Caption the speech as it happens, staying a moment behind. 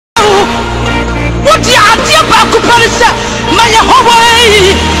What you are dear back to Paris? My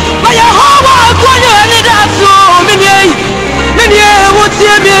Hawaii, my Hawaii, going to end that so many, what's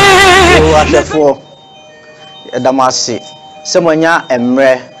your name? For Damasi, Samanya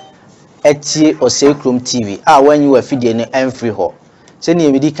Emre Eti Osekrum TV. When you were feeding and free ho. Send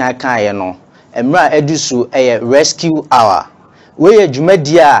you with the no. Emra Edusu a rescue hour. Where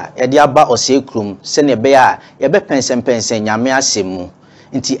Jumedia, Yadiaba Osekrum, send a bear, Yabe pensen Yamia Semu.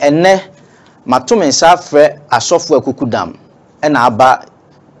 Inti ene matumen sa fre a software kukudam ena aba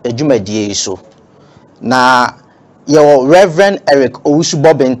ejumedie so na your Reverend Eric Owusu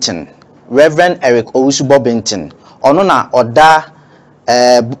Bobinton ono na oda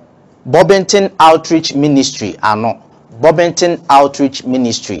Bobinton Outreach Ministry ano Bobinton Outreach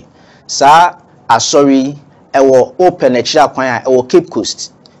Ministry sa asori ewo open ekira kwan a ewo Cape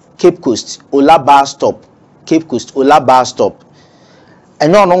Coast Ola bar stop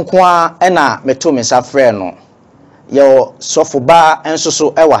enyo no nko a na meto me sa frɛ no yo sofoba enso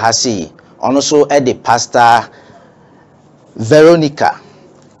so ewa ha sei ono so de pastor Veronica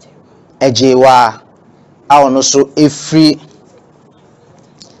ejewa a ono so efri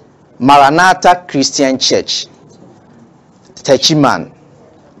Maranatha Christian Church Techiman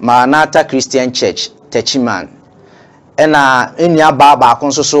ena enya baba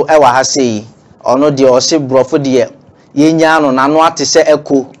konso so ewa ha sei ono de o se brofo de yenya no nano ate se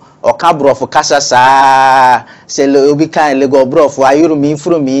eko oka brofo kasa saa se le obi kan lego brofo ayuru mi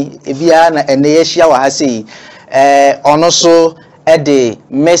furo mi ebia na ene ye hia wa ha sei ono so de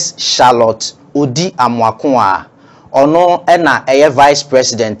Miss Charlotte Odi Amwako a ono ena eye vice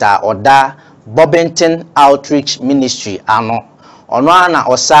president a oda Bobinton Outreach Ministry ano ono ana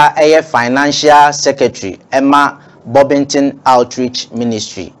osa eye financial secretary ema Bobinton Outreach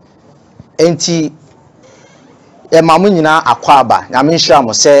Ministry enti mamu nyina akwaba nyame nhira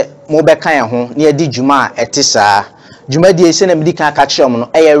mo se mo beka ye ho na ye di djuma etisa djuma die se na medi kan aka kire mo no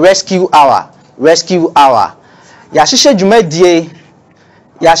rescue hour ya hihye djuma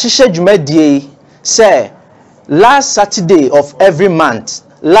die say last Saturday of every month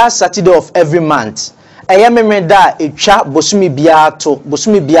memre da etwa bosumi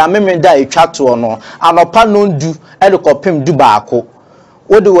bia memre da etwa to no anopa no ndu edekopem du baako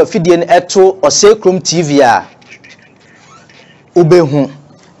wode wa fidie no eto Osekrum TV a ubehu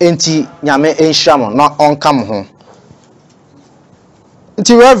enti nyame enhram na onkam ho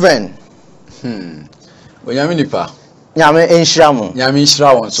enti Reverend onyame nipa nyame enhram nyame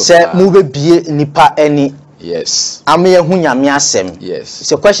nhira won so se mu bebie nipa ani yes ame hu nyame asem yes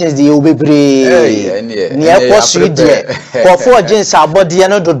so questions dey obebre ni ekosu de kofo jinsa abode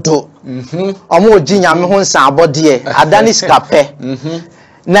no dodo omo oji nyame hu nsa abode adani skape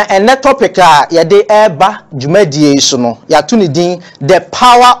na ene topic a yede eba djumadie so no ya to ni din the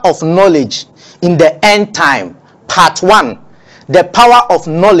power of knowledge in the end time part 1 the power of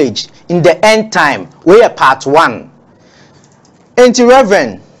knowledge in the end time we are part 1 enti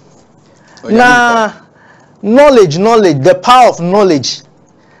Reverend na knowledge the power of knowledge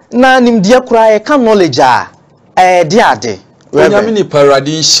na nimdia kura e ka knowledge a de ade onyame ni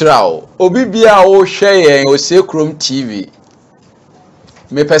paradi nhyirawo obi bia wo hwe yen Osekrum TV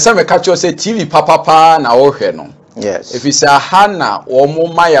me pesa me catch say TV papa na wo hwe no yes if it's a hana wo mo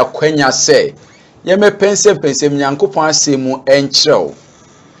ma ya kwanya say ye me pense nyankopon asemu enkyerɛw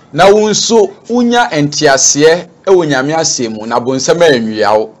na wonso unya entiase wo nyame asemu na bonsam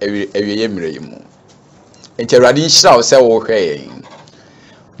anwiawo ewiye mmereyemu enti awurade nhyirawo sɛ wo hwe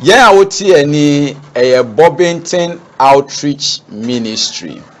yen a woti ani Bobinton Outreach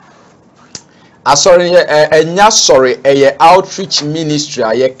Ministry asori enya sori outreach ministry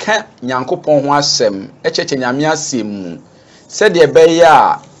a ye ka nyankopon ho asem echeche nyame asem se de be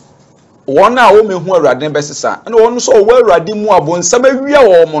ya wona wo mehu awurade besesa na wonu so wo awurade mu abonsam awia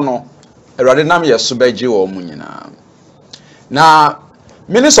wo mo no awurade nam yeso beje wo mo nyina na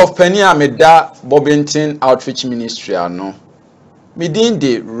Minister of Penny Ameda Bobinton Outreach Ministry ano midin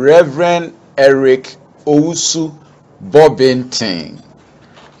de Reverend Eric Owusu Bobinton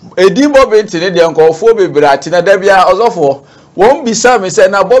edi Bobinton de nkofo bebre atina da bia ozofo won bisa me se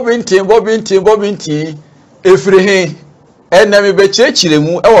na Bobinton efrihin ena me be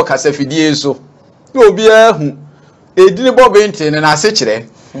chirechiremu e wo kasafidie so na obi ahu edi ni Bobinton na ase kire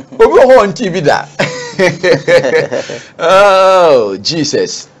obi ho nti bi da oh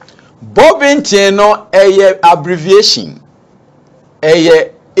Jesus Bobinton no abbreviation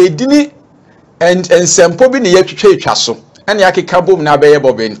edini ensempo bi ne yatwetwa so ene yakeka bom na beye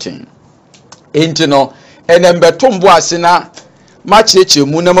Bobinton enti no enembeto mbo ase na ma cheche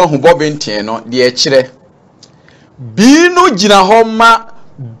mu na mahu Bobinton no de ekire bi no gina ho ma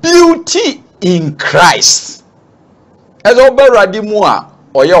beauty in Christ. As Oberadi mua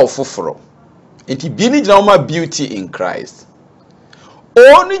oya ofufro. Enti bini jina beauty in Christ.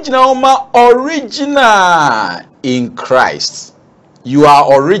 Oni jina original in Christ. You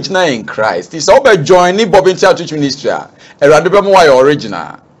are original in Christ. It's all about joining Bobinton Outreach Ministry. Erade be mo wa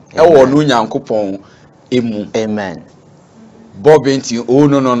original. E wo nu Nyankopon emu. Amen. Bobinton oh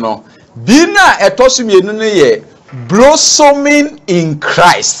no. Bina etosumienu ne ye blossoming in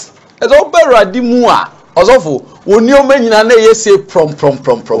Christ. It's all about Erade mu a osofo oni o manyina na ye say prom.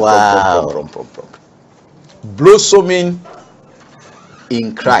 Blossoming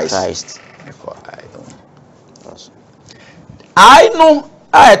in Christ. I know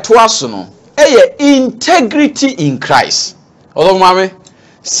I twas no integrity in Christ. Although mame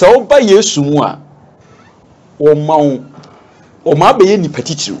so ba Yesu mu a o ma be ni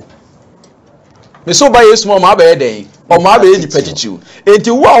petitiru. Me so ba Yesu mu o ma be den. O ma be ni petitiru.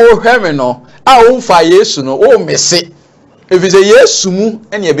 Enti wo a wo hweme no a wo mfa Yesu no o mese. If it's a Yesu mu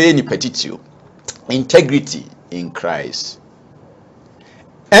ene e be ni petitiru. Integrity in Christ.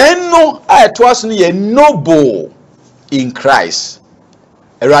 Eno a twas no ye noble in Christ.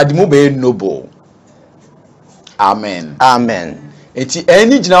 Eradimu be noble. Amen. Amen. Enti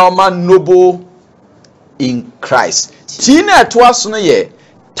any jina noble in Christ. Tina twas no ye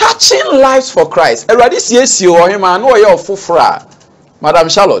touching lives for Christ. Eradi siesi o hima no ye ofufra. Madam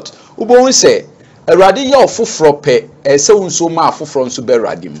Charlotte, ubon say eradi ye ofufro pe ese unso ma afufro nso be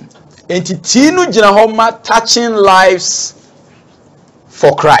radim. Enti tinu jina homa touching lives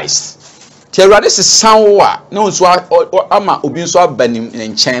for Christ. Terade se sanwa na onso ama obi nso abanim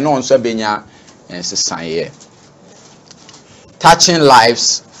nchen na onso benya se sanye. Touching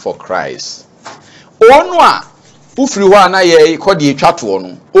lives for Christ. Onu a ufiri ho na ye kode etwato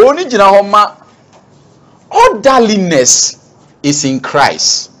no. Oni gina ho ma orderliness is in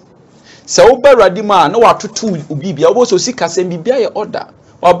Christ. Se oberade ma na watoto obi bia obo so sika sem bibia ye order.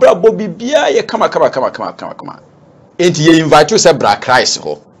 Wabra bo bibia ye kama. Enti ye invite you se bra Christ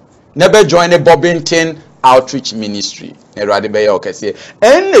ho. Never join a Bobinton Outreach Ministry. Erade be ye okese.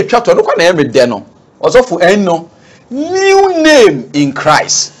 En na twato no kwa na eme de no. Osofu en no new name in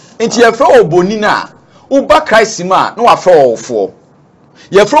Christ. Enti ye fra oboni na uba Christ ma na wa fra ofo.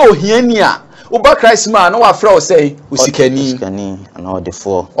 Ye fra ohiani a uba Christ ma na wa fra o say usikani. Usikani and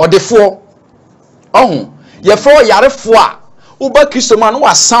odefo. Odefo. Ohun. Ye fra yarefo a uba Kristo ma na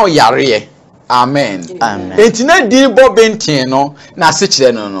wa san yare. Amen. Amen. Enti na di Bobinton no na se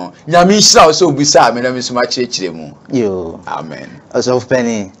kire no. Nyame nhira o se obusa me na me so ma kire mu. Yo. Amen. Osofu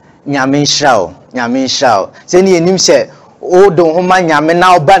penny. Nyame nhira o. Se ni enim se o do homa nyame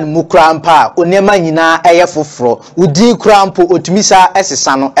na oba ne mu kura mpa onema nyina eye foforo. Udi kura mpo otumisa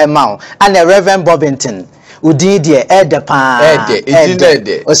esesa no ema o. Ana Reverend Bobinton. Udi de ede pa.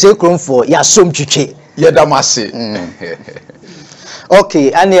 Ede. O se kromfo ya som twitwe. Yedamase.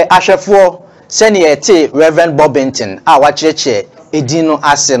 Okay, ane ahwefo sene yete Reverend Bobinton a wacheche edin no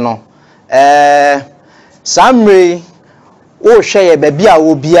ase no samre o hwe ye ba bia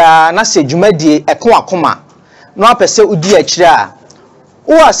wo bia na se dwumadie eko akoma no apese udi akire a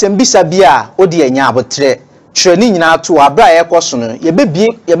o asembisa bia o de anya abotre tire ni nyina to abra ye koso no ye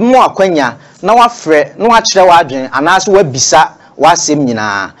bebie ye bemo akwanya na wafre no akire wa adwen anaase wa bisa wa asem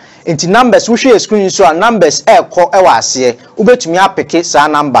nyina. Enti numbers wo hwe screen so a numbers ekọ ewa ase ubetumi apeke sa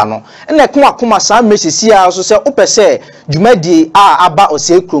number no na ekọ akoma sa message a so se opese dwumadi a aba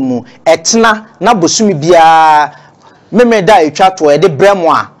ose kromu etena na bosumi bia memeda etwa to e de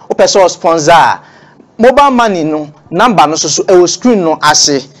bremo a opese o sponsor mobile money no number no so ewo screen no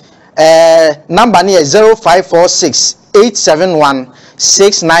ase number ne 0546 871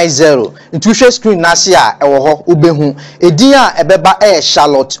 690 intuition screen nasi a ewo ho obehu edin a ebeba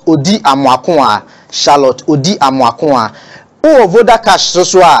Charlotte odi amoako a o voda cash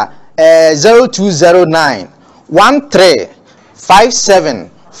so a 0209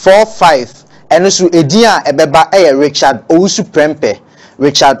 135745 eno so edin a ebeba Richard Owusu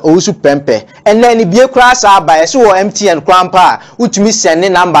Prempe enne ni bie kura sa aba so wo MTN krampa utumi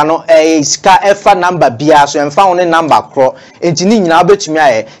send number no sika efa number bia so emfa won number kro enti ni nyina obetumi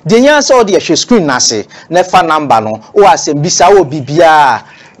aye de nya so de hwe screen nase na fa number no o asem bisa wo bibia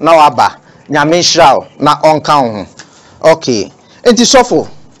na waba nyame nhiraw na onka ho. Okay enti sofo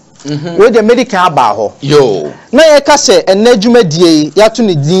we the medical aba ho yo na ye ka se enne dwumadie ya to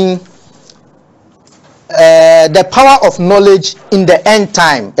ne din the power of knowledge in the end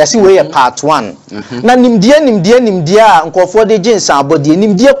time. You see, we are part 1. Na nimdie a nkofo de jinsa abodie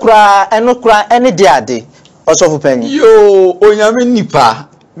nimdie kura eno kura ene de ade osofu penyi yo onyame nipa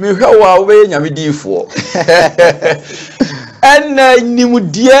me hwa wa we nyame difo ene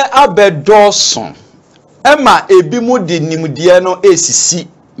nimudie abedoson ema ebi mu di nimudie no esisi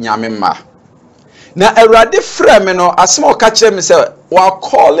nyame ma na Awurade frɛ me no asem o ka kire me say wa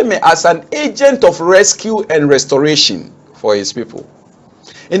call me as an agent of rescue and restoration for his people.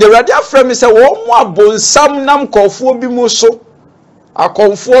 In the Awurade frɛ me say wo mu abonsam nam kofo bi mu so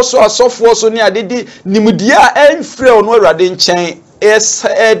akonfo so asofo so ne adedi nimudie a enfrɛ ono Awurade nkyɛn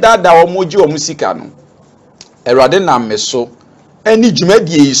edada wo mu gi wo musika no Awurade nam me so eni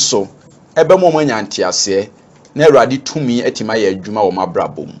dwumadie yi so ebe mo manyante ase na Awurade tumi atima ye adwuma wo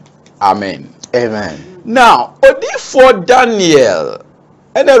mabrabom. Amen. Amen. Now, for Daniel,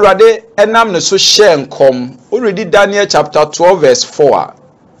 and Awurade enam ne so share nkom. Already Daniel chapter 12 verse 4.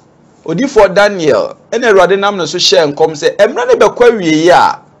 For Daniel, and Awurade nam ne so share nkom say emra ne bekwa wie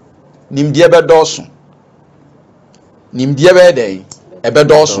ya nimdie bedoso. Nimdie be den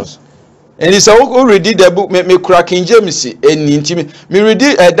ebedoso. And it's already the book me kura King James eni ntimi me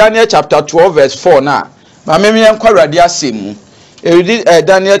read Daniel chapter 12 verse 4 na. Ma me yankwa Awurade asemu. Read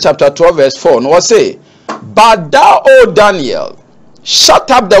Daniel chapter 12 verse 4. No say, but thou, O Daniel, shut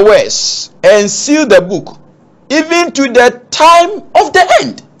up the words and seal the book, even to the time of the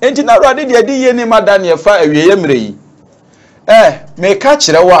end. Enti na Awurade de adi ye ni ma Daniel fa awiye mre yi. Me ka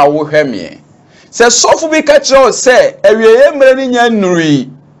kire wa wo hwe me. Se sofu bi ka kire o se awiye mre ni nya nuri.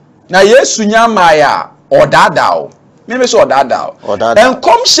 Na Yesu nya maya odadao. Me so odadao.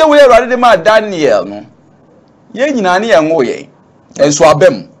 Enkom hye we Awurade de ma Daniel no. Ye nyina ne ye ngo ye. Enso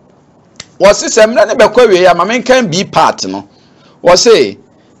abem. Was it semna ne bekwa we ya mamen kan be part no. Was say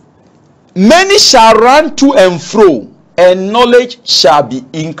many shall run to and fro and knowledge shall be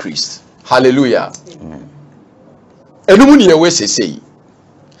increased. Hallelujah. Enumu ne ye we sesei.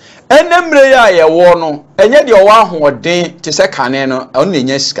 Enemre ya ye wo no enye de owa ahoden te se kane no ono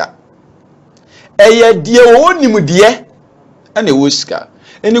enya sika. Eye de wo nimde ene wo sika.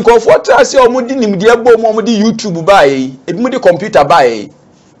 Eni comforta se omudi nimde bom omudi YouTube bae, ebi mudi computer bae.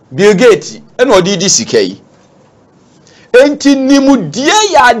 Bill Gates ene odi di sika yi. Enti nimudie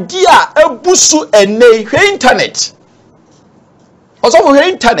ya dia ebusu ene hwe internet. Oso hwe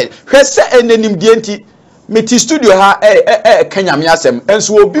internet, hwe se ene nimdie enti meti studio ha kanyame asem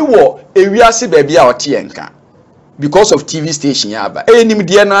enso obi wo ewiase ba bia ote enka because of TV station ya ba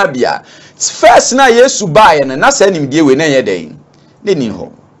nimdie na bia first na Yesu bae na sa nimdie we na ye den ne ni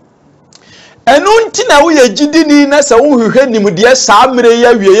ho enu nti na wo ye gidini na sa wo hwehwe nimdie sa mre ya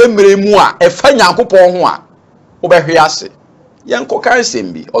wieye mre mu a efa Nyankopon ho a wo be hwe ase ye nkokan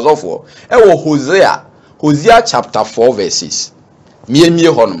sembi ozofo Hosea chapter 4 verses mie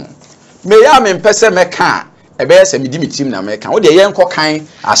hono me ya me mpese meka ebe yese medi mitim na meka wo de ye nkokan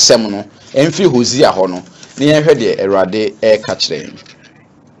asem no emfiri Hosea ho no ne ye hwe de Awurade ka kire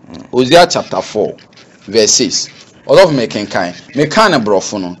Hosea chapter 4 verses all of me kenkan me kan na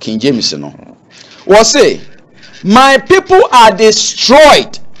brofo no King James no what say my people are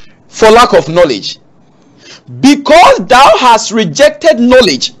destroyed for lack of knowledge because thou hast rejected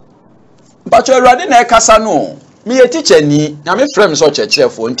knowledge but Awurade na kasa no me ye teacher ni na me frame so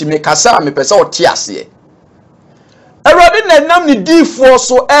chechefo nti me kasa me pese o tie ase Awurade na nam ni difo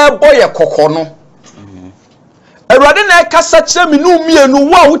so boye kokko no Awurade na kasa kire me no mienu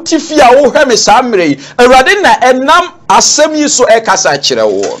wo a wotifi a wo hwe me saa mre yi Awurade na enam asem yi so kasa kire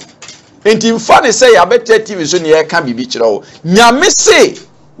wo nti mfa ne se ya bete TV so ne ka bibi kire wo nyame se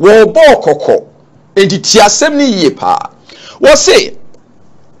wo bo kokko nti ti asem ni yie pa wo se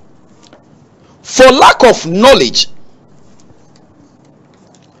for lack of knowledge,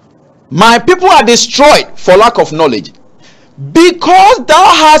 my people are destroyed for lack of knowledge. Because thou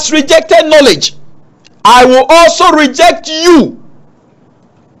hast rejected knowledge, I will also reject you,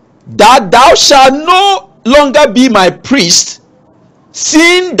 that thou shalt no longer be my priest,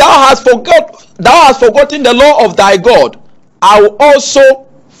 seeing thou hast forgotten the law of thy God. I will also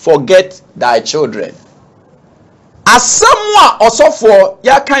forget thy children. Asamwa osofo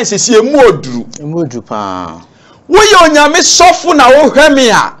ya kan sisi emuoduru pa wo ye onyame sofo na wo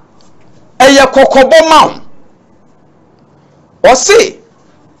hweme a eye kokobo ma o se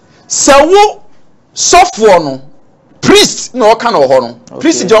se wo sofo no priest na o kan o ho no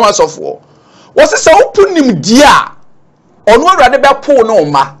priest je o sofo wo se wo punim die a ono Awurade be po no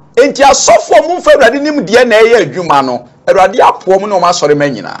ma enti asofo mu mfa Awurade nim die na eye adwuma no Awurade apo mu na o ma sori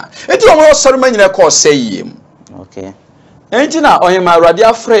manyina enti o mo sori manyina ka o seyim. Okay. Entina ohima Awurade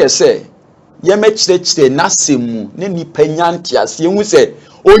afre se ye mechire na semu ne nipa nyanti ase hu se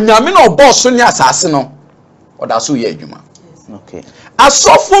onyame na oboso ne asase no oda so ye adwuma. Okay.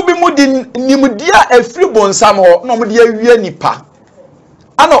 Asofo bi mu di nimdia afiri bonsam ho na mo de awie nipa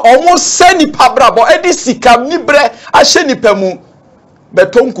ana almost send nipa brabo edi sika nibre ahye nipa mu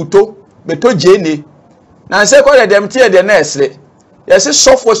beto nkuto beto jene na nse ko dem tie de na esre yesi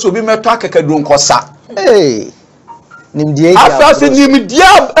sofo so bi meto akakaduro nkosa nimdie afa se nimdie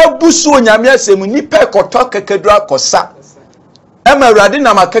abusu onyame asem nipa ekoto akakaduro akosa ema awurade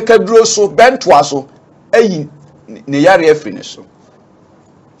na makakaduro so bentoa so ayi ne yare afini so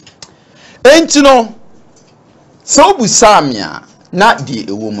entino so busamia na di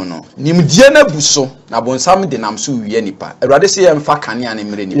ewo mu no nimdie na buso na bonsam de nam so wiye nipa awurade se ye mfa kanea ne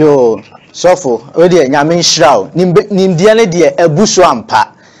mre nipa yo sofo we de nyame nhyiraw nimdie ne de abuso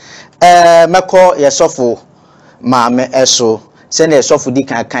ampa meko ye sofo maame eso se na sofo di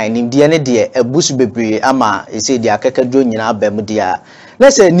kan nimdie ne de abuso bebre ama ese di akakadwo nyina abam dia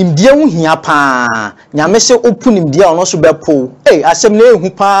na se nimdie hu hia pa nyame se opu nimdie ono so bepo asem na ehu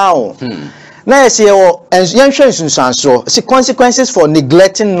pa o na say yenhwe nsunsanso see consequences for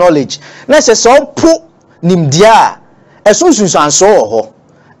neglecting knowledge na say so pu nimdie a esunsunsanso ho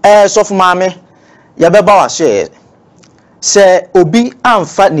sof maame ya beba wa se obi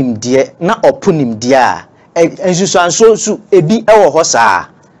amfa nimdie na opu nimdie a ensunsanso su ebi ewo ho saa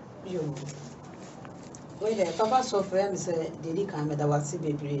we papa so friend say dedi kan me da wase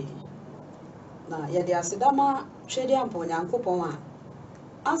bebre na ye de asedama twede ampo nyankopon a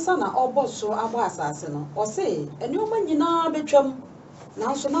ansa na oboso abo asase no o se enioma nyina betwam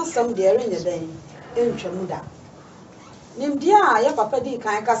na so na sam de ere nyeden entwam da nimdie a ya papa di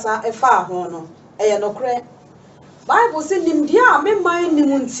kan kasa efa ho no eye nokre bible say nimdie a memman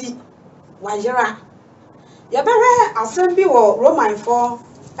nimunti wayera ya bere asem bi wo Roman 4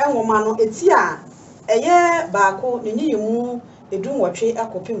 enwoma no eti a eye baako ne nyimu edun wotwe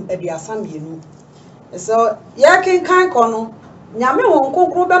akopim aduasa mienu so ya kenkan kono nyame won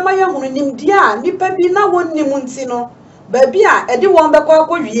kokro be ma yehunu nimdie a nipa bi na won nimunti no ba bi a ede won be kwa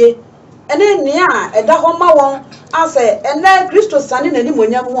akwie ene ne a eda ho ma won ase ene Kristo sane nani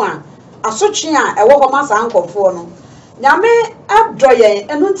monyamu a asotwe a ewo ho ma sa nkofo no nyame abdoyen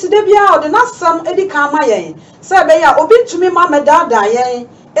enu ntide bia ode nasam edi kan ma yen se be ya obi ntumi ma medada yen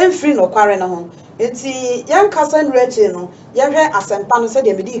emfiri no kware no ho enti yen kasa nreche no yehwe asempa no se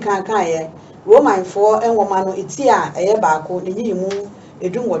de medi kan ye Roman 4 enwoma no eti a eye baako ne yimu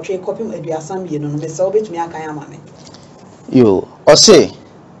edun wotwe kopim aduasam ye no me se obetumi akan amame yo o se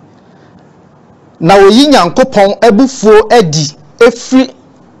na oyi nyankopon abufuo adi efri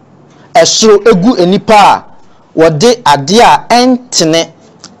esoro egu enipa a wode ade a entene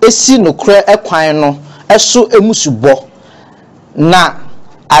esi nokre ekwan no eso emusubo na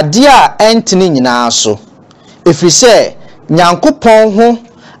ade a entene nyina so efri se nyankopon ho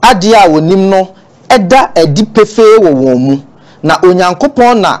ade a wonim no eda adi pefe wo won mu na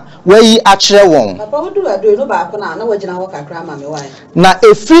onyankopon na wayi akire won papa wodu ado no ba ko na wagina ho kakra ma me wan na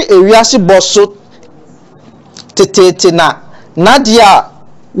efri ewiase boso tetete na de a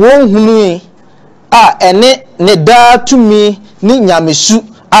won hunu a ene ne da tumi ni nyamesu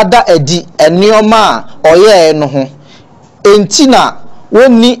ada adi enioma oye no ho enti na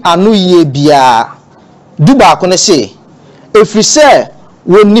woni anu ye bia duba ko ne se efri se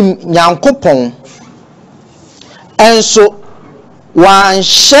wonim nyankopon enso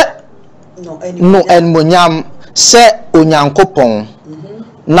wanhye no enmonyam se onyankopon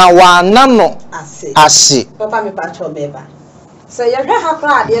na wana no ase papa me pacho beba se ye hwe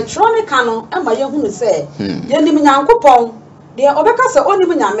hakra de tronika no ema ye hunu se ye nim nyankopon de obeka se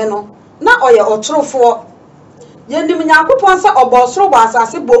onim nyame no na oye otorofo ye nim nyankopon se obosoro bo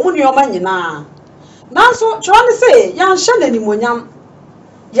asase bo mu nioma nyina nanso troni se ya nhye nanimonyam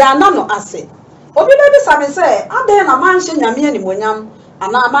ya na no ase obi be sabe se ade na manhye nyame animonyam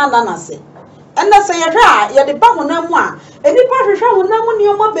ana amana na se enda se ye hwe a ye de ba honamu a enipa hwehwe honamu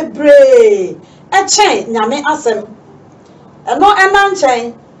nioma bebre eche nyame asem eno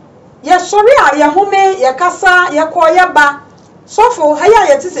enanchen ye sori a ye home ye kasa ye ko ye ba sofo haya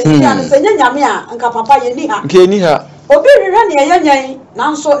ye tise ya no se nyame a nka papa ye ni ha nke ni ha obi hwehwe ne ye nyan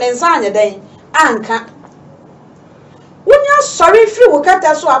nanso ne nsa anye den anka wonya sori firi wo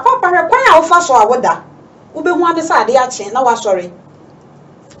kata so a papa hwe kwan a wo fa so a woda wo be hu ade sa ade a chen na wa sori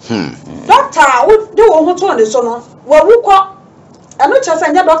doctor wo de wo ho to ne so no wo wukọ eno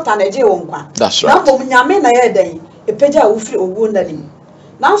chese nya doctor na je wo nkwa na bo nyame na ye den epeja wo firi owu ndani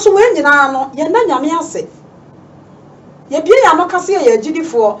na nso we nyina no ye na nyame ase ye bie ya no kase ye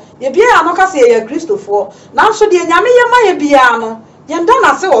agidifo ye bie ya no kase ye kristofo na nso de nyame ye ma ye bia no ye nda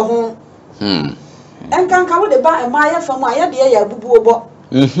na se wo ho enkanka wo de ba ema ye famu a ye de ye abubu obo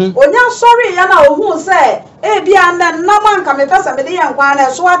onya sorry ya na ohun se e bia na ma nka me pesa me de ye nkwa na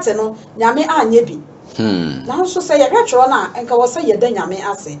so ate no nyame anye bi Now so say a retro na and can say ye denya me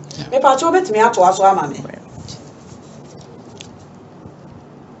ase. Me pacho bet me ato aso ama me.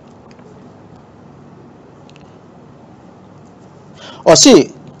 O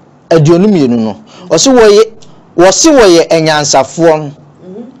si aduonu mienu no. O si woye enyansafoɔ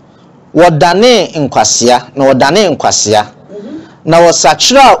wodane nkwasea na wodane nkwasea na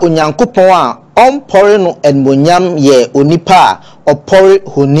wosachira onyankopɔn a ɔmpɔre no enmonyam ye onipa a ɔpɔre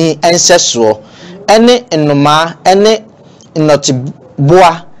honi enseso ene nnoma ene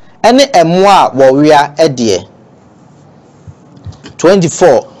nnoteboa ene ɛmoa wɔwea ɛdeɛ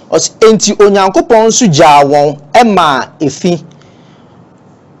 24 enti onyankopɔn nso gyaa wɔn ɛma efi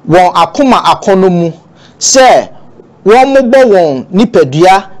wɔn akoma akono mu sɛ wɔn mobɔ wɔn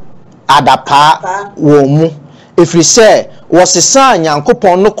nipadua adapa wɔn mu efiri sɛ wɔsesa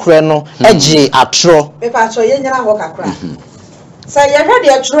nyankopɔn no korɛ no agye atoro me pacho ye nyina ho kakra sɛ ye hwɛ de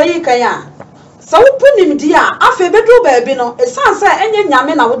atoro yi kan a sɛ wopunim di a afa bedu baabi no esan sɛ enye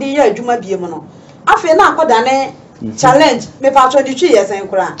nyame na wode yɛ adwuma biem no afa na akoda ne challenge me pacho di twi ye sen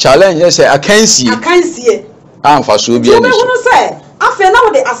kura challenge yes akansie amfa so bi ani so me hunu sɛ afa na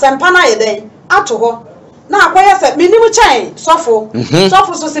wode asempa na ye den ato hɔ na akoya sɛ minim kyɛn sɔfo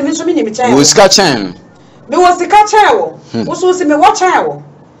so se mi so minim kyɛn wo sika kyɛn me wo sika kyɛn wo wo so se me wo kyɛn wo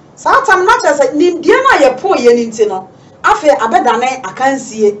saa tam na kyerɛ sɛ nimdie na yɛ po yɛ ninti no afa abɛdane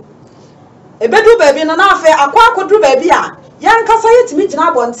akansie ebedu baabi no na afa akodu baabi a yankasa yɛtimi gyina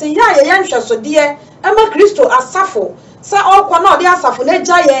abɔnten ya yɛ nhwɛsodeɛ ɛma Kristo asafo sɛ ɔkɔ na ɔde asafo na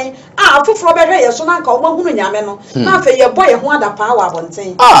gya yɛn a afoforo bɛhwɛ yɛ so na nka ɔmahunu nyame no na afa yɛbɔ yɛ ho adapaa wɔ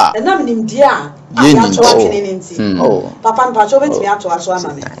abɔnten ɛnam nimdie a yɛato atwene ne nti papa mpacho betimi ato aso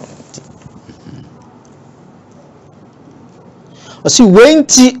ama me osi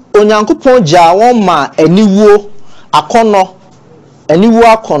wenti onyankopɔn gyaa wɔn ma aniwuo akono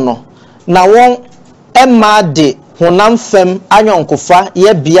na wɔn ɛma de honam fam anyonkofa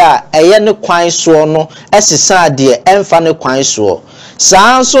ye bia ɛyɛ ne kwan soɔ no ɛsesa deɛ ɛmfa ne kwan soɔ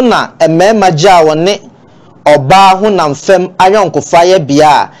saa nso na ɛmɛɛma gyaa wɔne ɔbaa honam fam anyonkofa ye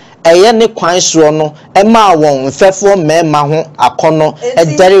bia ɛyɛ ne kwan soɔ no ɛma wɔn mfɛfoɔ mɛɛma ho akɔnɔ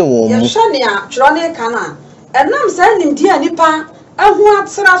ɛdɛre wɔn mu yɛhwɛ ne a twerɛ ne kana ɛnam sɛ nimdi a nipa ɛho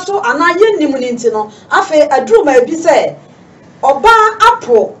atsra so ana yɛ nim ne nti no afei aduruma bi sɛ ɔbaa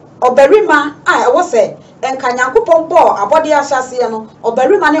apo ɔbarima a ɛwɔ sɛ enka nyankopɔn bɔ abɔde ahyase no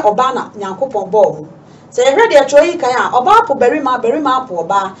ɔbarima ne ɔbaa na nyankopɔn bɔ mu sɛ yɛhwɛ de atwo yi kan a ɔbaa po barima apo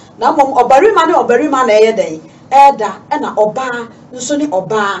ɔbaa na mmom ɔbarima ne ɔbarima na ɛyɛ dɛn ɛda ɛna ɔbaa nso ne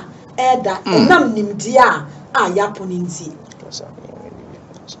ɔbaa ɛda ɛnam nimdi a yapo ne nti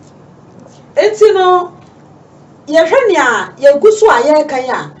enti no yɛhwɛ nea yɛgu so a yɛkan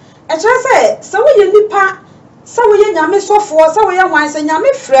a ɛkyerɛ sɛ woyɛ nipa sɛ woyɛ nyame sɔfoɔ sɛ woyɛ wan sɛ nyame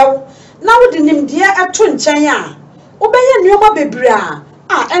frɛw na wode nimdeɛ ɛto nkyɛn a wobɛyɛ nneɛma bebree a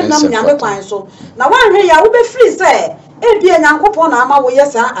ɛnam nyame kwan so na wanhwɛ ya wobɛfiri sɛ ebia nyankopɔn na ama woyɛ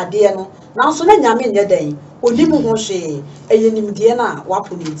saa adeɛ no nanso na nyame nyɛ dɛn onim ho hwee ɛyɛ nimdeɛ na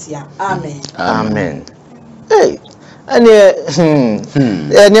wapo ne ntia amen hey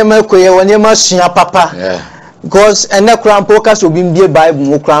nneɛma koyɛ wɔ nneɛma sua papa because ene krampo ka so bimbie bible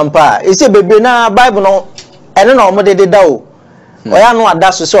mo krampa e se bebre na bible no ene na omo de da o oya no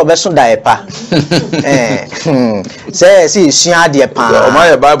ada so se obeso da epa se si sua de pa o ma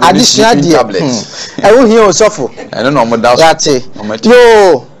ye bible ni tablet e wo hia osofo ene na omo da so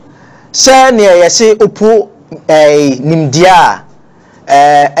yo se ne ye se opu nimdia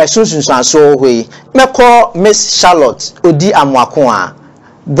esunsunsan so hoi meko Miss Charlotte odi amwako a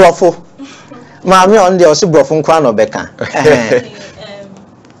brofo Mami on the Osibro Crown of Becca.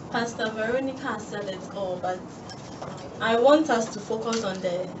 Pastor Veronica said it all, but I want us to focus on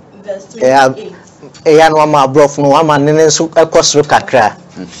the verse 28.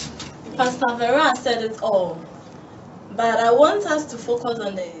 Pastor Vera said it all, but I want us to focus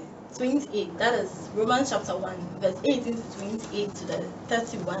on the 28. That is Romans chapter 1, verse 18 to 28 to the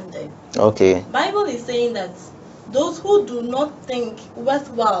 31 there. Okay. Bible is saying that those who do not think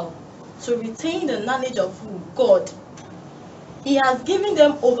worthwhile to retain the knowledge of God, He has given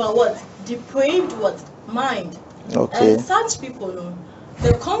them over what? Depraved what? Mind. Okay. And such people,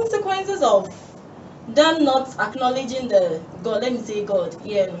 the consequences of them not acknowledging the God, let me say God,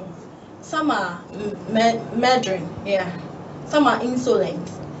 some are murdering, some are insolent,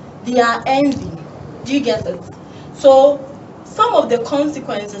 they are envy. Do you get it? So some of the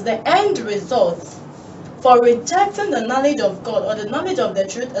consequences, the end results for rejecting the knowledge of God or the knowledge of the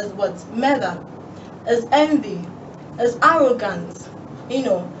truth is what? Murder, is envy, is arrogance,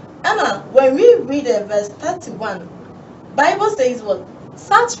 And when we read verse 31, Bible says what?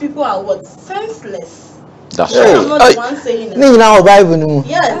 such people are what? Senseless. That's Hey. I'm not the one saying it. Ni na Bible no.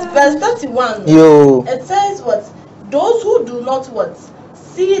 Yes, verse 31. Yo. It says what? Those who do not what?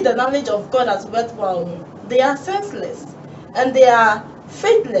 See the knowledge of God as worthwhile, they are senseless and they are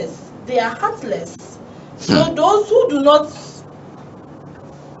faithless, they are heartless. So those who do not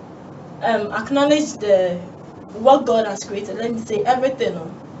acknowledge what God has created, let me say everything,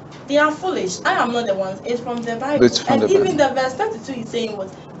 they are foolish. I am not the one. It's from the Bible. It's from and the even Bible. the verse 32 is saying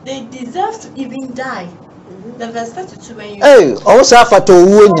what? They deserve to even die. The verse 32 when you Hey, almost after to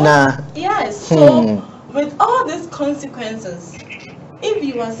nyina. yes, so with all these consequences, if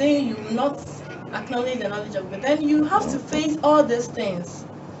you are saying you will not acknowledge the knowledge of God, then you have to face all these things.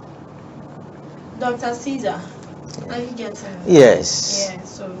 Dr. Caesar, are you getting it? Yes. Yeah,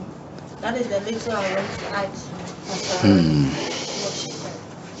 so that is the little I want to add to what she said.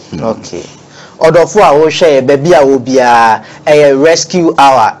 Okay. Odofo a wo hwe baby a wo bia rescue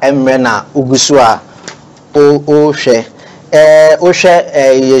hour emre na ugusu a o hwe o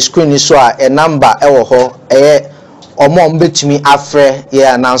hwe screen so a number wo ho omo mbetumi afre ye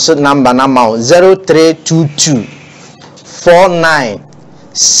announce number na ma 0322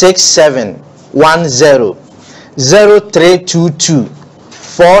 496710 0322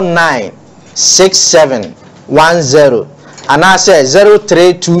 496710 and I say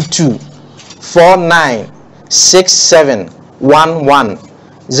 0322 496711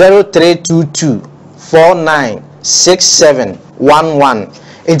 0322 496711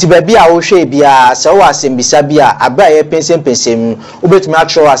 enti baby a wo hwe bia se wo asembisa bia abra ye pensem obetumi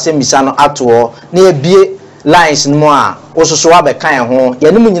atro asembisa no ato na ebie lines no a ososo wa be kan ho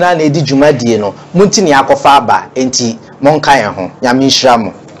ye nemu nyina na edi dwumadie no munti ne akofa aba enti mon kan ho nyame nhira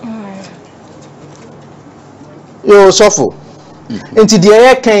mo yo sofo enti de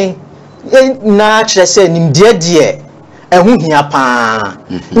ye kan na kire se nimdie de ehu hia pa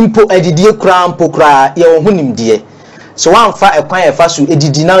mpo edidie kura mpo kura ye ho nimdie so wanfa ekwan efa so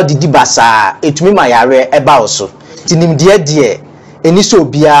edidi na didi basa etumi ma yare eba oso ti nimdie de eni so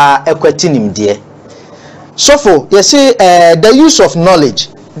bia ekwati nimdie sofo you say the use of knowledge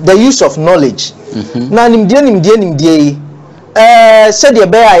na nimdie said ye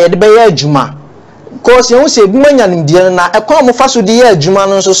be ya ye de be ya adwuma cause you say bimanya nimdie na ekwan mo fa so de ya adwuma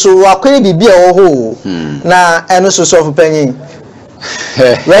no so akwa bibia wo ho na eno so sofo panyin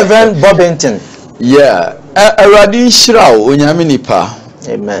Reverend Bobinton. Yeah, Eradi Shirao, Unyami Nipa.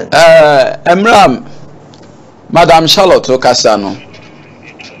 Amen. Emram, Madam Charlotte Okasano.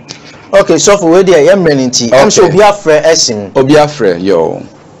 Okay, so for where they are meninti. I'm so Biafra Esin. Obiafre, yo.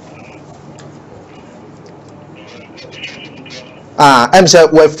 I'm say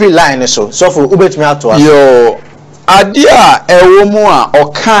we're free line so for ubet me out to us. Yo, adia ewomu a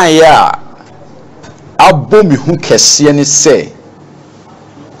okan ya abomi hu kese ni se.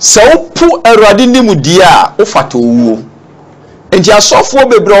 Se opu Eradi nimu dia ofato wuo. Enti asofo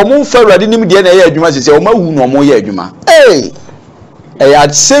bebre omo fa Eradi nimu dia na ye adwuma se o ma wu no omo ye adwuma. Hey,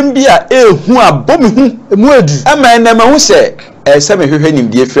 asem bia ehu abomi hu emu edu. Ema na ma hu se se me hwehwe nim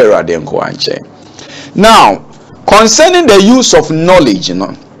die fa Eradi nko anche. Now, concerning the use of knowledge,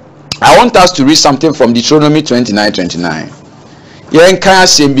 I want us to read something from Deuteronomy 29:29. Yen kan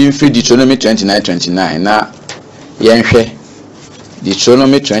asem bi mfi Deuteronomy 29:29 na yen hwe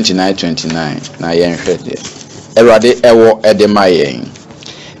Deuteronomy 29:29 na yen hwe de Erade ewo edema yen.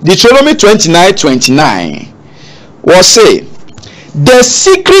 Deuteronomy 29:29 was say, the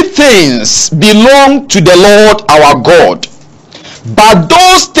secret things belong to the Lord our God, but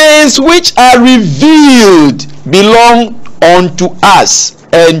those things which are revealed belong unto us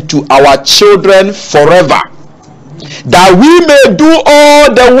and to our children forever, that we may do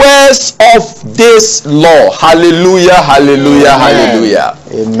all the words of this law. Hallelujah, hallelujah, hallelujah.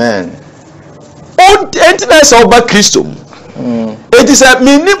 Amen. Old entities of Christo. It is a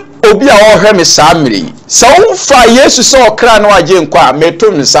minim obi a ohwe me samri. So fa Yesu so okra na waje nkwa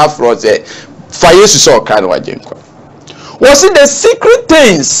meto me safro ze fa Yesu so okra na waje nkwa. Was it the secret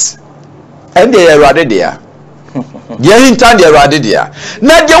things and they are there? Dia hintan de Erade dia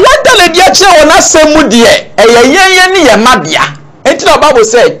na de wada le dia kire wona asemu de eyeyenye ne ye madia enti na Bible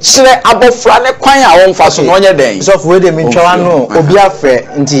say kire abofra ne kwan a wonfa so no onye den so for we me ntwa no obi afre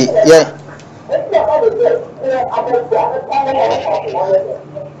nti ye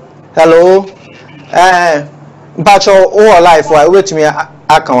hello mpacho o life wa wetumi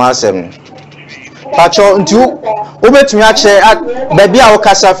aka wa asem mpacho nti o betumi a kire baby a o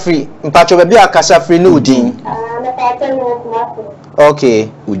kasa free mpacho baby a kasa free ne udin. Okay,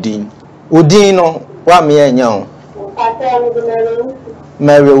 Udin no wa me enya o.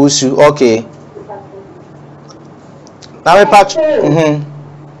 Mary Usu, okay. Na me patch.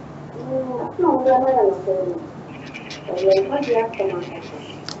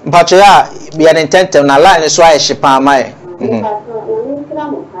 Patch ya be an intent na line so I ship am mai.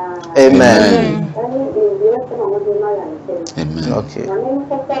 Amen. Amen. Okay.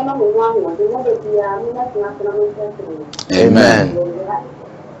 Amen.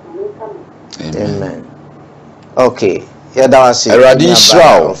 Amen. Okay. Yeah, that was it. Eradi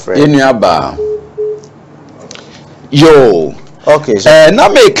Israel, Yenuaba. Yo. Okay. So, na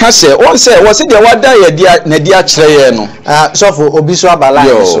me ka say, on say, was it the wada ye dia na dia kire no? So for obi so abala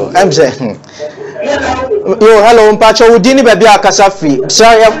so. Em say. Yo, hello, mpacho udini baby akasa free. So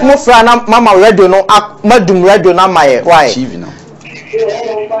ya mo fra na mama radio no madum radio na maye. Why?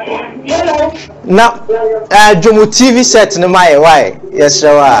 Na Jomo TV set no maye. Why? Yes,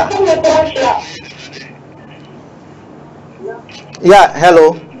 sir. Yeah,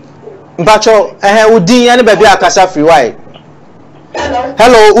 hello. Mpacho udini yani baby akasa free. Why?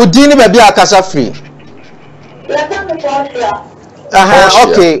 Hello, udini baby akasa free.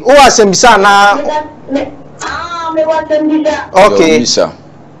 Okay. Who was mbisa na me wa tembisa. Okay.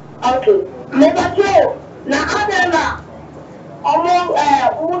 Okay. Me ba jo na adela. Omo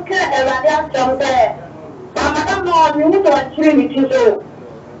uke eradia chambe. Madam no ni mu to chiri ni ti so.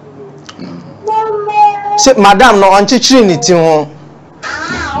 Se madam no on chiri ni ti ho.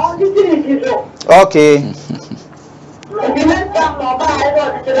 On chiri ni ti so. Okay.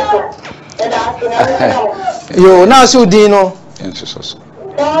 Yo, now so dino.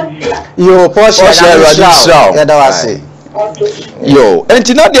 Yo, Porsche Israel. Yeah, that was it. Yo, and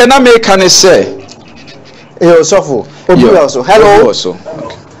you know the na me can say. Yo, Sofo. Obi also. Hello. Also.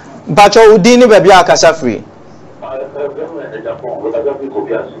 Bacho udini baby akasa free.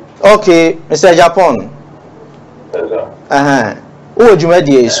 Okay, Mr. Japan. Who juma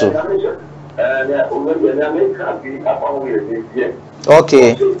die so?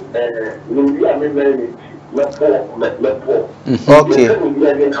 Okay. Okay.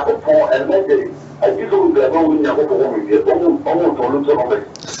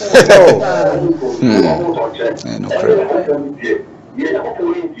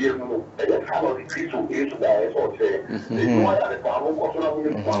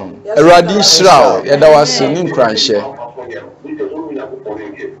 Eradi Israel, ya da wase ni nkranhye.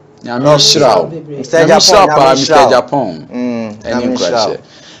 Nyame Israel. Mr. Japan. Eni nkranhye.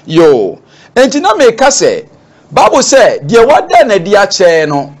 Yo, enti na me ka se Bible say de wada na di ache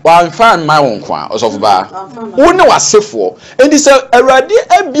no wan fan ma won kwa osofu ba wo ne wasefo enti se awurade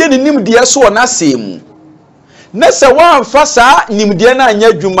abie ne nimde so na semu na se wan fa sa nimde na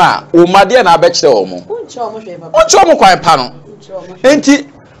anya dwuma o made na abekire wo mo oncho mo kwan pa no enti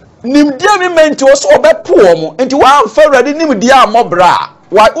nimde mi menti wo so obepo wo mo enti wan fa awurade nimde a mobra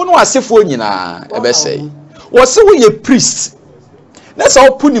wa wo ne wasefo nyina ebesei wo se wo ye priest na se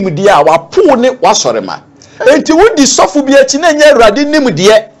wo pu nimde a wa pu ne wasorema enti wudi sofu bi achi na nya awurade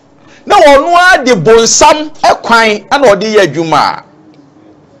nimde na wonu ade bonsam ekwan ana ode ye adwuma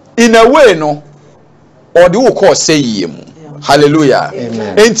in a way no ode wo ko sey mu hallelujah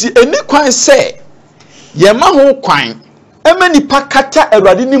enti eni kwan say ye ma ho kwan emani pakata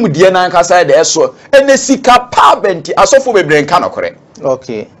awurade nimde na nkasa de eso ene sika pa benti asofo bebre nka nokore.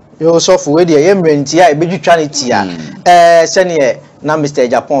 Okay, yo sofu we de ye mrenti a ebedwitwa ne tia sene na Mr.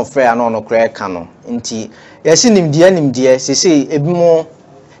 Japan frɛ ano no kra ka no nti yɛsi nimdeɛ sese ebimo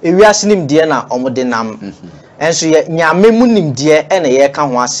ewiase nimdeɛ na ɔmode nam enso nyame mu nimdeɛ ene yɛ ka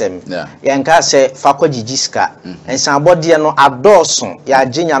ho asɛm yɛnka sɛ fakɔgigi sika ensabɔdeɛ no adɔɔso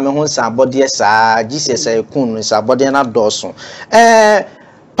yɛagye nyame ho nsabɔdeɛ saa Jesus ekun no nsabɔdeɛ na adɔɔso.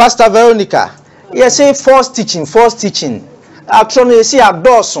 Pastor Veronica yɛsi false teaching atro no yɛsi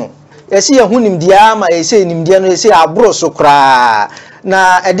adɔɔso yɛsi yɛ hu nimdeɛ ama yɛsi nimdeɛ no yɛsi aboro so kra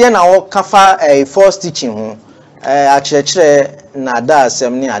na ede na wo kafa false teaching ho akyerɛkyerɛ na da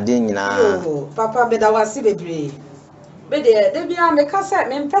asɛm ne ade nyina. Papa beda wasi bebre bede de bia me ka se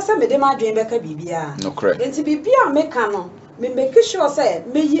me mpese me de ma dwen beka bibia enti bibia me ka no me make sure say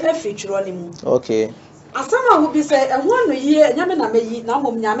meyi afritwiro ne mu. Okay, asama wo bi se ehwo no yie nyame na meyi na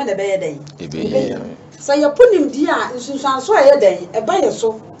mom nyame na beye den say ye punim di a nsunsuanso a ye den e ba ye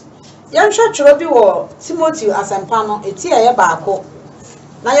so ye nhwe twiro bi wo Timothy asempa no eti e ye baako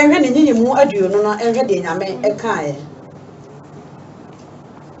na ye hwe ne nyi mu aduonu no enhwe de nyame e kae.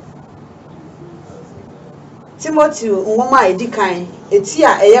 Timothy nwoma edikan eti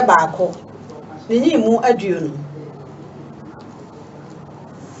a eye baako ne nyi mu aduonu.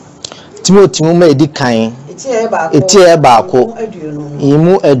 Timothy nwoma edikan eti eye baako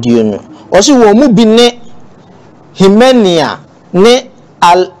imu aduonu osi wo mu bi ne Himenia ne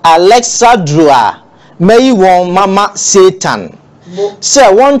Alexandra mayi won mama Satan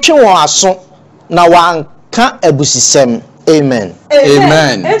say won twe won aso na wanka abusisem amen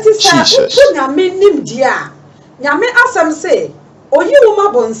Jesus nyame nim dia nyame asem say oyi wo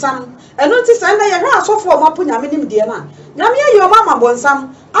mabonsam eno ti say na ye hwa asofo o mapo nyame nim dia na nyame ye o mabonsam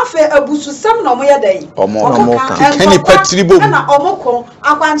afa abususem na omo ye dai omo kani patri bom na omo ko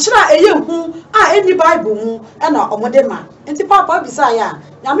akwankyira eye hu a eni bible mu na omo de ma enti papa bisa ya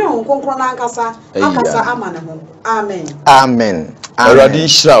nyame ho konkron na akasa ama ne ho amen already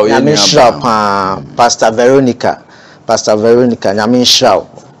shroud nyame shroud pastor Veronica nyame shroud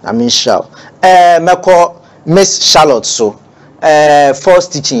meko Miss Charlotte so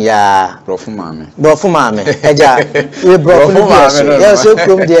first teaching ya Prof mame eja we prof mame yes so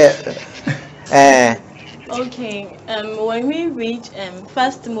come there okay when we read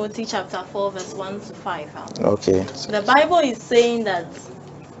 1 Timothy chapter 4 verse 1 to 5 okay the Bible is saying that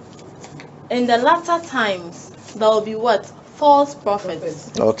in the latter times there will be what false prophets,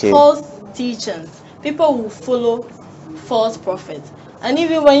 false teachers, people who follow false prophets. And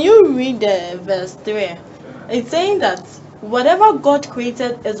even when you read the verse 3, it's saying that whatever God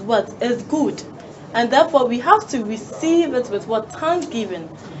created is what is good, and therefore we have to receive it with what thanksgiving,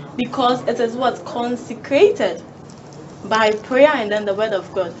 because it is what consecrated by prayer and then the word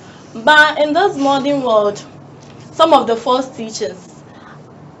of God. But in this modern world, some of the false teachers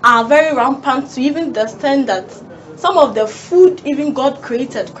are very rampant to even the extent that some of the food even God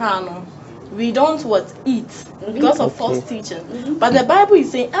created, we don't eat because of false teaching. But the Bible is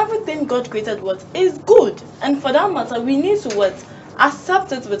saying everything God created is good, and for that matter we need to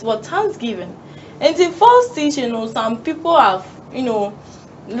accept it with thanksgiving. And in false teaching, some people have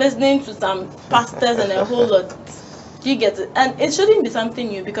listening to some pastors and a whole lot. You get it? And it shouldn't be something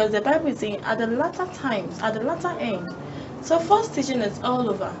new, because the Bible is saying at the latter times, at the latter end. So false teaching is all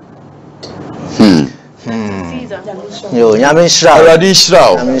over. Yo, nyame shroud.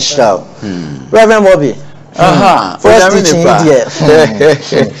 Reverend Bobby. First teaching here. For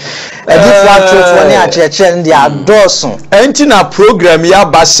near church and the adoson. Entina program ya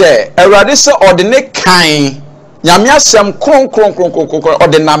ba se Erade se ordinary kan nyame asem kron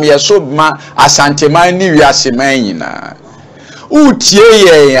ordinary ye so ma asanteman ni wiase man nyina. Utie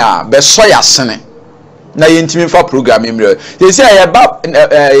ye ya be so ya sene. Na yentimi fa program emre. Ye se ya ba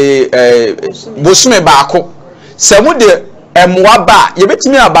bosume baako. Se mu de emwa ba ye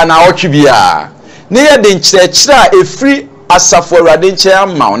betimi aba na otwe bia. Ne ye de nkyerɛkyerɛ a efiri asafo Awurade nkyerɛ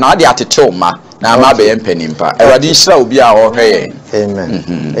ama na ade atetew ma na ama be mpanimpa. Awurade nhyira obi a ɔhwɛ yɛn.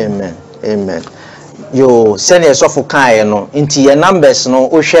 Amen. Yo, send yesofo kan no nti ye numbers no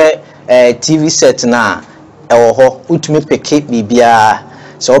wohwɛ TV set na ɛwɔ hɔ utumi peke bibia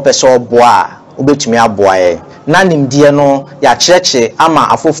sɛ wopɛ sɛ ɔboa wobɛtumi aboa yɛ na nimdeɛ no ya kyerɛkyerɛ ama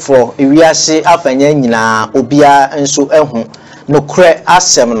afoforo ewiase afanya nyina obia nso ehu no kre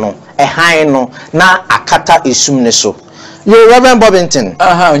asɛm no ɛhan no na akata esum ne so. Yo, Reverend Bobinton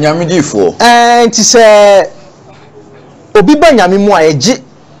nyame difo nti sɛ obi ba nyame mu a yɛgye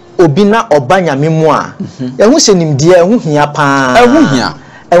obi na oba nyame mu a ehu sɛ nimdeɛ ehu hia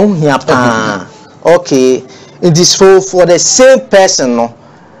pa okay, it is for the same person no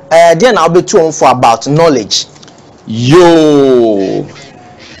there na obetu on for about knowledge. Yo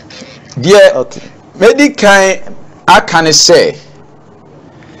dear okay medical akane say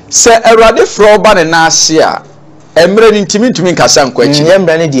Awurade fro ba ne na ase a emre ni ntimi nkasa nkwachi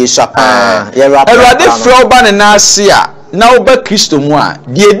emre ni die swa pa Awurade fro ba ne na ase a na oba Kristo mu a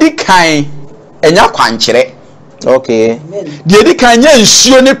die di kan enya kwankyere. Okay. Die di kan nya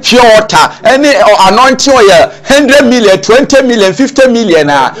nsuo ne pure water any anointing oil 100 million 20 million 50 million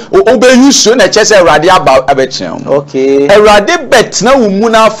a obe use na chese Awurade aba abekyerem. Okay. Awurade bet na wo mu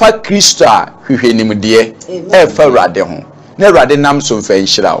na afa Kristo a hwehwenim de e fa Awurade ho na Awurade nam so mfa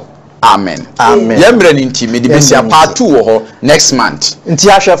nhyira wo. Amen. Yemre ni ntimi de besia part 2 wo ho next month. Nti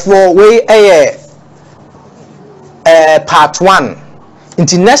ahwefo we eye part 1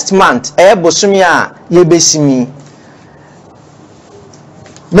 nti next month bosumi a yebesimi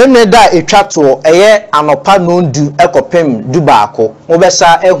memne da etwato anopa no ndu ekopem du baako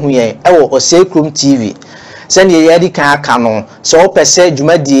wobesa ehu yen ewo Osekrom TV sene ye yadi kan aka no so wopese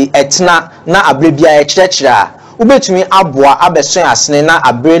dwumadi etena na abre bia kyerɛkyerɛ ubetumi aboa abeson asene na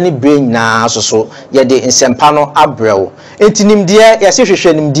abre ni brain na soso ye de nsempa no abrewo enti nimdeɛ yɛse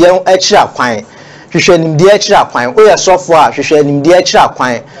hwehwɛ nimdeɛ akyira kwan hwehwɛ nimdeɛ akyira kwan oyɛ sɔfo a hwehwɛ nimdeɛ akyira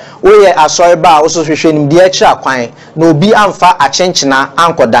kwan oyɛ asɔre ba a oso hwehwɛ nimdeɛ akyira kwan na obi amfa akyenkyena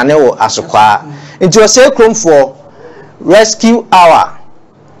ankodane wo asokwa enti Osekromfo rescue hour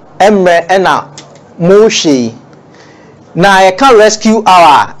emre ena mo hwe na yɛka rescue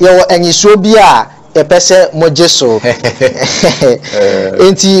hour yɛwɔ anyisuo bi a pese mojeso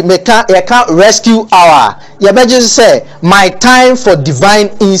enti meka rescue hour ye beje say my time for divine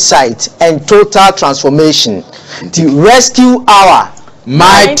insight and total transformation. The rescue hour,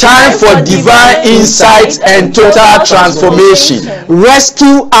 my time for divine insight and total transformation.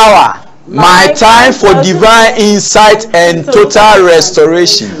 Rescue hour, my time for divine insight and total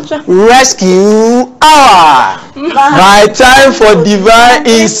restoration. Rescue hour, my time for divine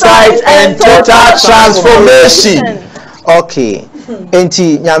insight and total transformation. Okay,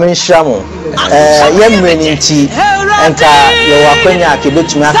 enti nyame nhyiramo yemreni nti enka ye wakwanya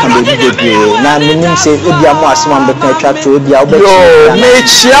akebetumi aka bebi na menim se ebia mo asema mbeka atwato ebia obetumi me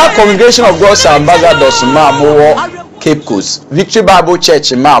chia Congregation of God's Ambassadors ma mo Cape Coast Victory Bible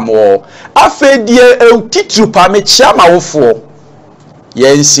Church ma mo afedie titru pa me chia ma wofo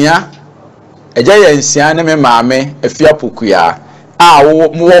yensia eja yensia ne me maame afia pokuya a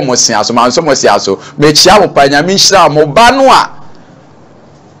wo mo sia so man so mo sia so me chia mo pa nyame nhyira mo ba no a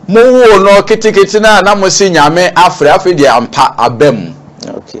mo wo no kitikiti na mo si nyame afre de ampa abam.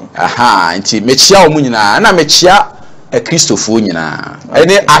 Okay, aha nti me chia wo nyina na me chia Kristofo nyina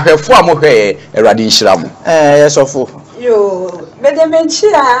ene ahwefo a mo hwe Awurade nhyira mo yesofo yo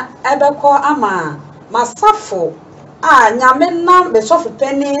bedemenchia ebeko ama masafo nyame na besofo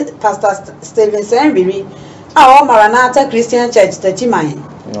penny Pastor Stevenson Biri o Maranatha Christian Church Tachiman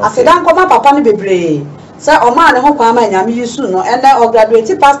asedan koma papa ne bebre say o ma ne ho kwa ma nyame yusu no ene o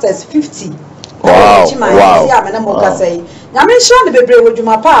graduate pastors 50. Wow. Ya me na mo ka say nyame hia ne bebre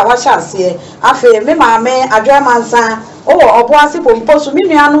wodwuma pa wa hya ase afa me maame adwamansa obo ase pompo so me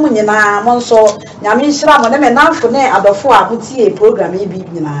nuanu nyina mo nso nyame hia mo ne me nanfo ne adofo a mutie program e bi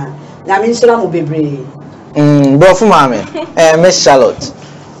nyina nyame hia mo bebre Bro mame Miss Charlotte.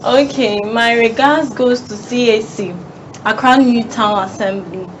 Okay, my regards goes to CAC, Accra New Town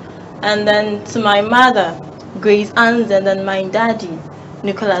Assembly, and then to my mother, Grace Anz, and then my daddy,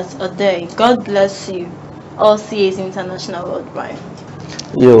 Nicholas Odey. God bless you, all CAC International Worldwide.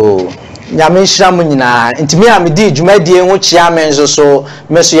 Yo, nyame nhyira mo nyina ntimi a medi dwumadie ho chia me nso so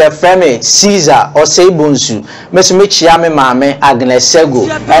meso ye frame Caesar Oseibonsu meso me chia me maame Agnesego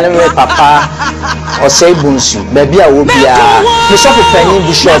ene me papa Oseibonsu baby a wo bia me sofo panyin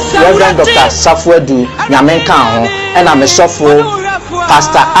Bishop Reverend Dr. Safuadu nyame nka ho ena me sofo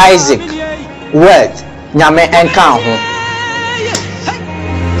Pastor Isaac Word nyame nka ho.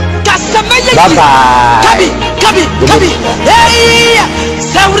 Bye bye. Kabi. Hey,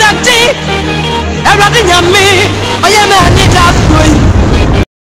 Saurati. Everything you me. I am a need